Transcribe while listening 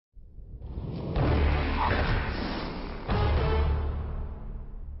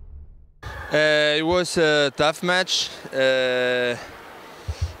It was a tough match.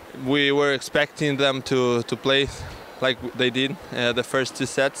 We were expecting them to play like they did the first two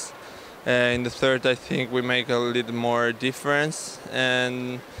sets. In the third, I think we make a little more difference,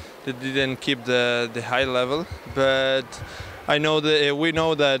 and they didn't keep the high level. But I know that we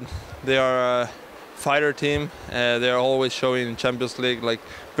know that they are a fighter team. They are always showing in Champions League like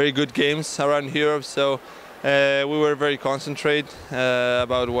very good games around Europe. So we were very concentrated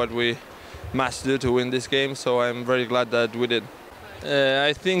about what we must do to win this game. So I'm very glad that we did.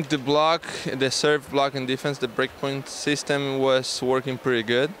 I think the block, the serve, block, and defense, the breakpoint system was working pretty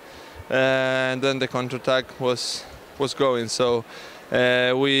good, and then the counterattack was going. So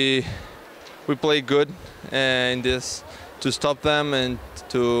we played good in this to stop them and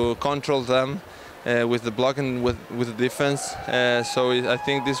to control them with the block and with the defense. So I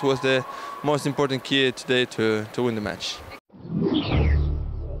think this was the most important key today to win the match.